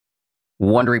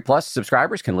Wondery Plus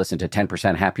subscribers can listen to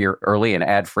 10% Happier early and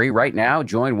ad-free right now.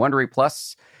 Join Wondery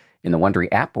Plus in the Wondery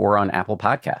app or on Apple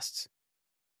Podcasts.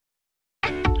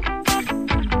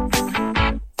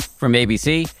 From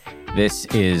ABC, this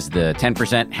is the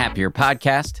 10% Happier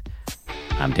podcast.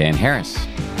 I'm Dan Harris.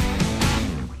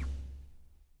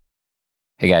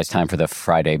 Hey guys, time for the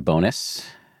Friday bonus.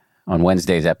 On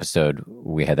Wednesday's episode,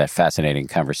 we had that fascinating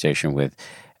conversation with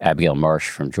Abigail Marsh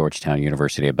from Georgetown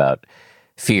University about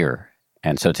fear.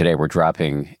 And so today we're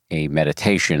dropping a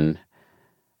meditation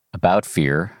about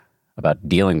fear, about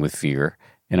dealing with fear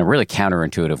in a really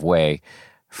counterintuitive way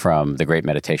from the great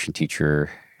meditation teacher,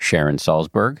 Sharon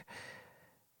Salzberg.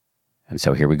 And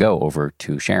so here we go, over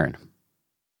to Sharon.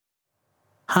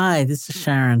 Hi, this is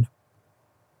Sharon.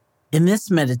 In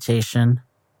this meditation,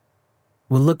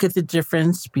 we'll look at the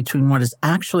difference between what is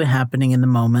actually happening in the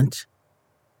moment,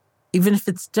 even if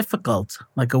it's difficult,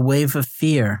 like a wave of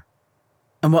fear,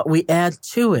 and what we add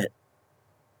to it.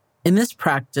 In this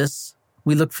practice,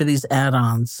 we look for these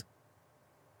add-ons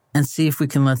and see if we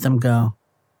can let them go.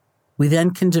 We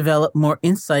then can develop more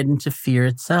insight into fear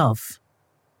itself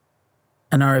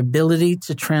and our ability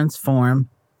to transform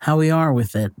how we are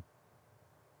with it.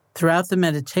 Throughout the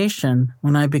meditation,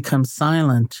 when I become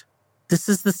silent, this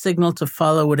is the signal to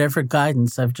follow whatever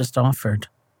guidance I've just offered.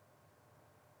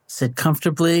 Sit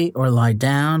comfortably or lie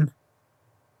down,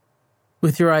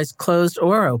 with your eyes closed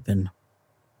or open.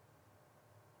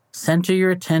 Center your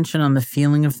attention on the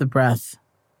feeling of the breath,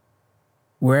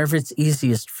 wherever it's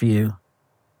easiest for you.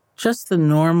 Just the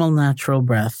normal, natural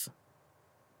breath.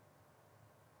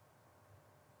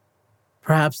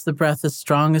 Perhaps the breath is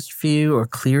strongest for you or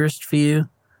clearest for you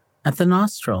at the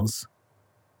nostrils,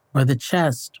 or the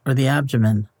chest, or the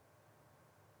abdomen.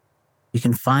 You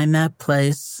can find that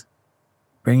place,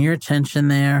 bring your attention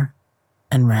there,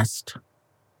 and rest.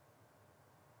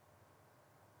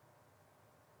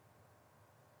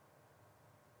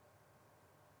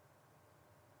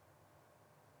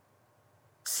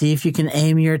 See if you can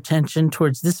aim your attention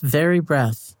towards this very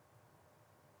breath.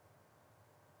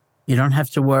 You don't have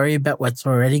to worry about what's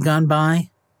already gone by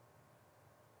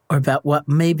or about what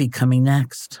may be coming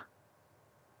next.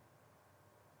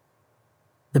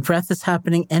 The breath is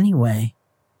happening anyway.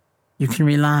 You can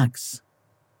relax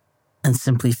and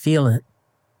simply feel it.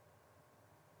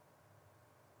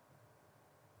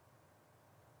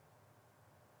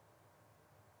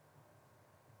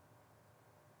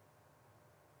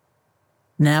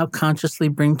 Now consciously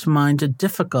bring to mind a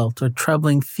difficult or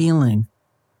troubling feeling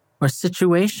or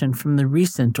situation from the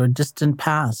recent or distant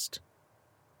past,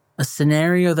 a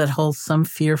scenario that holds some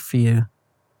fear for you.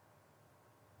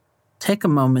 Take a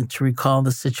moment to recall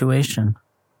the situation.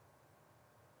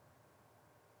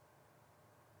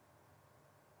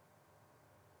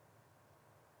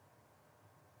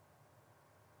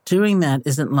 Doing that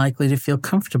isn't likely to feel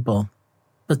comfortable,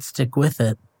 but stick with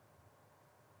it.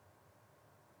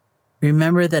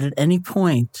 Remember that at any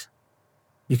point,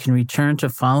 you can return to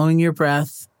following your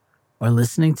breath or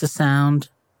listening to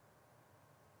sound.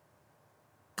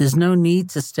 There's no need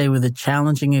to stay with a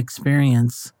challenging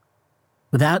experience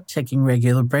without taking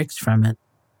regular breaks from it.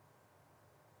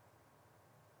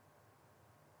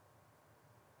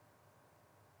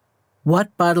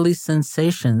 What bodily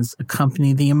sensations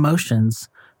accompany the emotions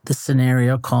the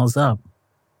scenario calls up?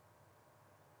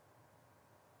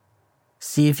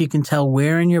 See if you can tell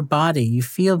where in your body you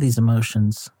feel these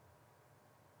emotions.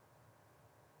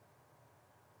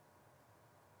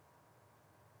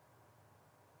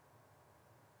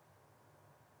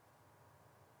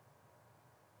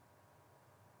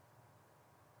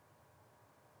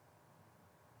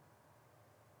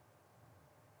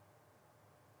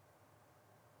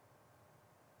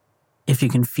 If you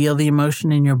can feel the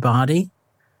emotion in your body,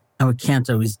 and we can't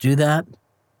always do that,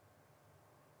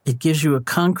 it gives you a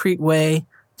concrete way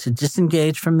to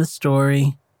disengage from the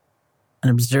story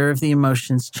and observe the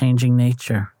emotion's changing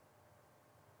nature.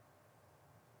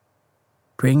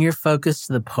 Bring your focus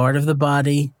to the part of the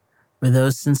body where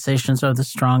those sensations are the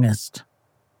strongest.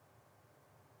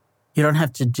 You don't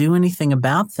have to do anything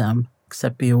about them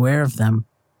except be aware of them.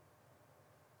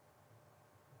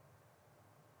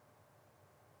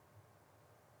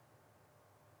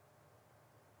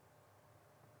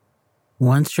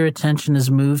 Once your attention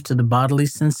is moved to the bodily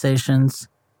sensations,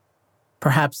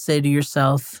 perhaps say to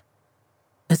yourself,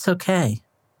 "It's okay.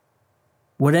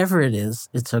 Whatever it is,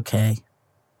 it's okay.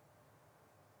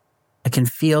 I can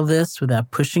feel this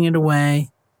without pushing it away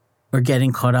or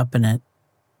getting caught up in it."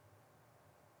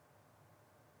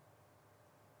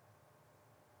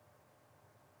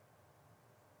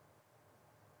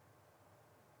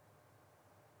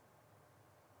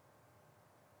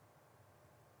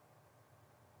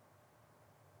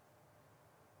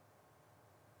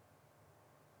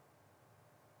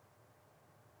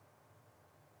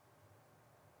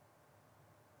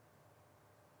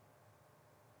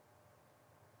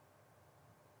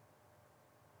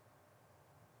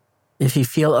 If you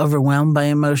feel overwhelmed by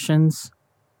emotions,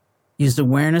 use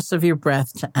awareness of your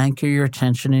breath to anchor your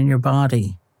attention in your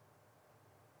body.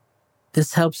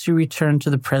 This helps you return to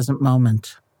the present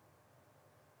moment.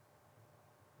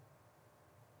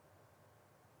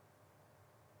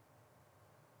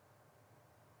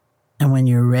 And when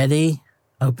you're ready,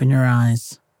 open your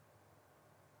eyes.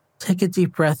 Take a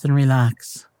deep breath and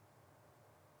relax.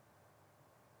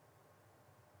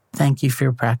 Thank you for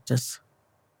your practice.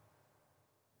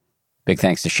 Big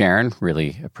thanks to Sharon.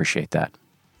 Really appreciate that.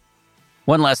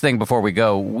 One last thing before we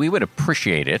go. We would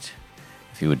appreciate it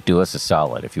if you would do us a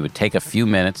solid, if you would take a few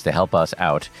minutes to help us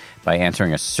out by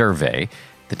answering a survey.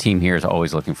 The team here is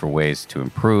always looking for ways to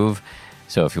improve.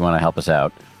 So if you want to help us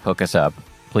out, hook us up.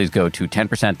 Please go to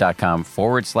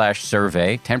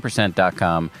 10%.com/survey,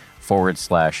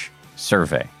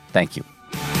 10%.com/survey. Thank you.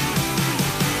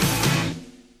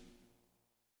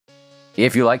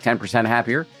 If you like 10%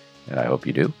 Happier, and I hope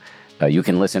you do, you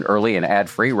can listen early and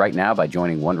ad-free right now by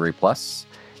joining Wondery Plus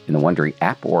in the Wondery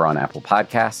app or on Apple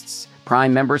Podcasts.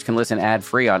 Prime members can listen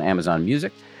ad-free on Amazon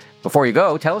Music. Before you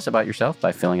go, tell us about yourself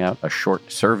by filling out a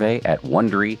short survey at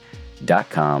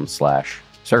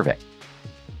Wondery.com/survey.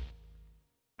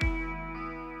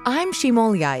 I'm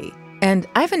Shimol Yai, and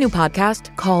I have a new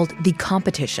podcast called The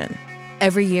Competition.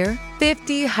 Every year,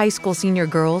 50 high school senior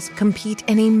girls compete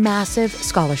in a massive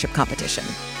scholarship competition.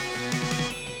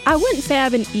 I wouldn't say I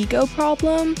have an ego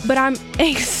problem, but I'm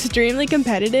extremely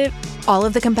competitive. All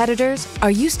of the competitors are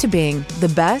used to being the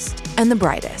best and the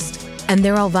brightest, and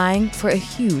they're all vying for a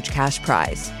huge cash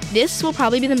prize. This will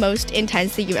probably be the most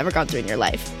intense thing you've ever gone through in your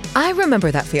life. I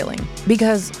remember that feeling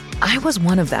because I was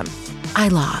one of them. I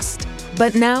lost.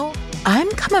 But now I'm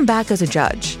coming back as a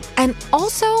judge and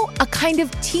also a kind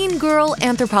of teen girl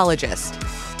anthropologist.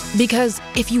 Because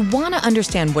if you want to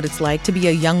understand what it's like to be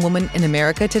a young woman in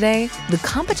America today, the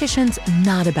competition's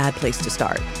not a bad place to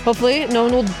start. Hopefully, no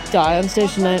one will die on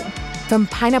stage tonight. From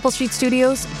Pineapple Street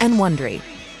Studios and Wondery,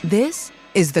 this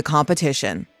is The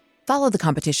Competition. Follow The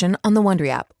Competition on the Wondery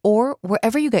app or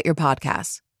wherever you get your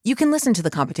podcasts. You can listen to The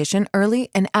Competition early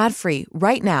and ad-free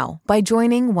right now by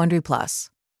joining Wondery Plus.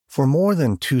 For more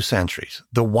than 2 centuries,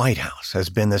 the White House has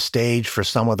been the stage for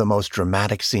some of the most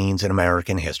dramatic scenes in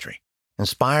American history.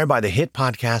 Inspired by the hit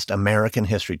podcast American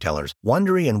History Tellers,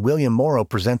 Wondery and William Morrow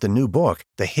present the new book,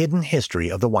 The Hidden History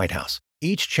of the White House.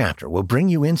 Each chapter will bring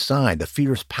you inside the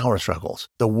fierce power struggles,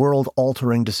 the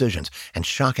world-altering decisions, and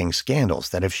shocking scandals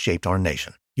that have shaped our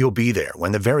nation. You'll be there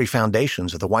when the very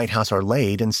foundations of the White House are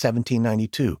laid in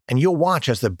 1792, and you'll watch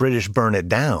as the British burn it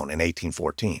down in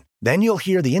 1814. Then you'll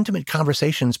hear the intimate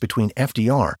conversations between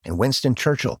FDR and Winston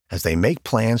Churchill as they make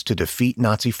plans to defeat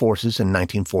Nazi forces in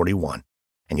 1941.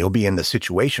 And you'll be in the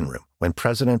Situation Room when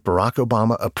President Barack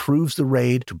Obama approves the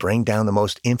raid to bring down the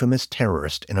most infamous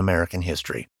terrorist in American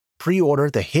history. Pre-order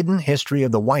The Hidden History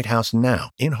of the White House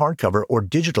now in hardcover or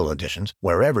digital editions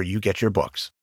wherever you get your books.